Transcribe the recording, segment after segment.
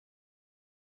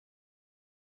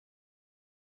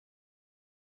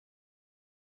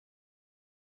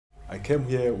I came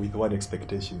here with one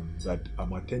expectation that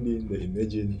I'm attending the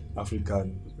Emerging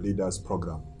African Leaders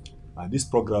Program. And this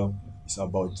program is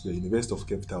about the University of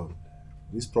Cape Town.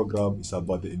 This program is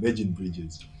about the Emerging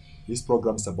Bridges. This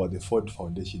program is about the Ford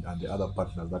Foundation and the other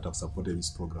partners that have supported this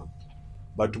program.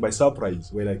 But to my surprise,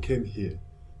 when I came here,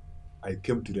 I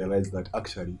came to realize that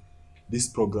actually this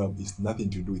program is nothing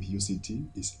to do with UCT,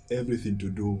 it's everything to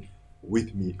do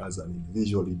with me as an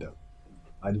individual leader.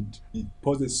 And it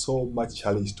poses so much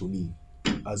challenge to me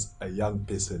as a young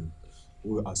person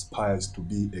who aspires to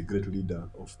be a great leader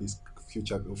of this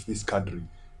future of this country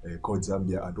called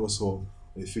Zambia, and also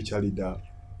a future leader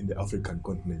in the African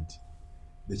continent.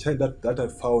 The challenge that I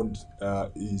found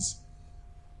is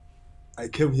I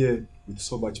came here with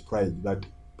so much pride that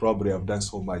probably I've done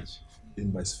so much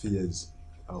in my spheres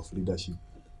of leadership,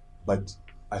 but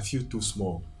I feel too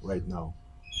small right now,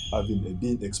 having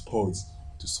been exposed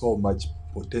to so much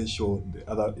potential the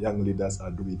other young leaders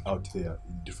are doing out there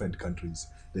in different countries,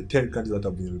 the 10 countries that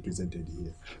have been represented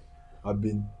here. I've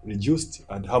been reduced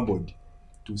and humbled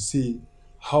to see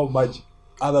how much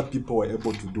other people were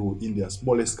able to do in their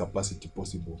smallest capacity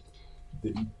possible.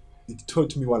 They, it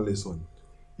taught me one lesson.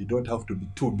 You don't have to be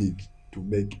too big to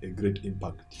make a great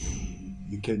impact.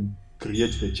 You can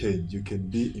create the change. You can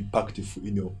be impactful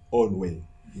in your own way,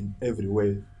 in every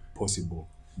way possible,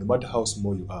 no matter how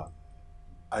small you are.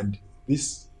 And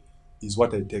this is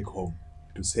what I take home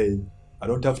to say, I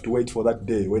don't have to wait for that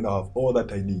day when I have all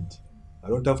that I need. I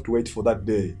don't have to wait for that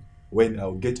day when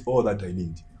I'll get all that I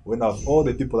need, when I have all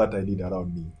the people that I need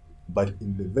around me. But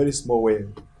in the very small way,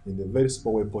 in the very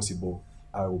small way possible,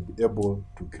 I will be able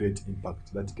to create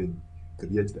impact that can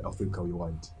create the Africa we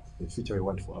want, the future we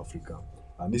want for Africa.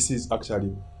 And this is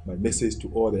actually my message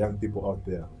to all the young people out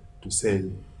there to say,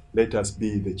 let us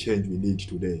be the change we need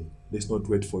today. Let's not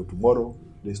wait for tomorrow.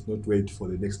 Let's not wait for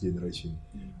the next generation.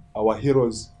 Our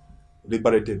heroes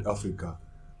liberated Africa,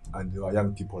 and there are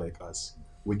young people like us.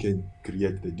 We can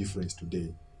create the difference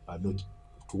today and not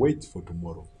to wait for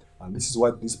tomorrow. And this is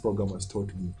what this program has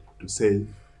taught me, to say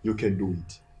you can do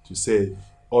it, to say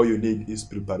all you need is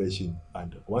preparation.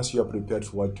 And once you are prepared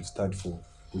for what you stand for,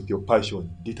 with your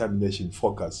passion, determination,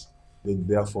 focus, then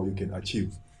therefore you can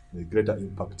achieve the greater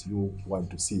impact you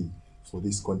want to see for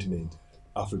this continent,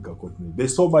 Africa continent.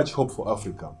 There's so much hope for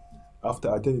Africa. After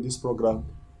attending this program,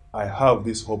 I have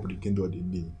this hope rekindled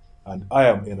in me, and I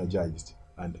am energized,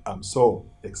 and I'm so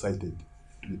excited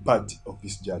to be part of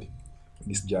this journey.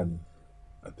 This journey.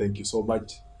 Thank you so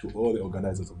much to all the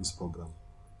organizers of this program.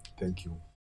 Thank you.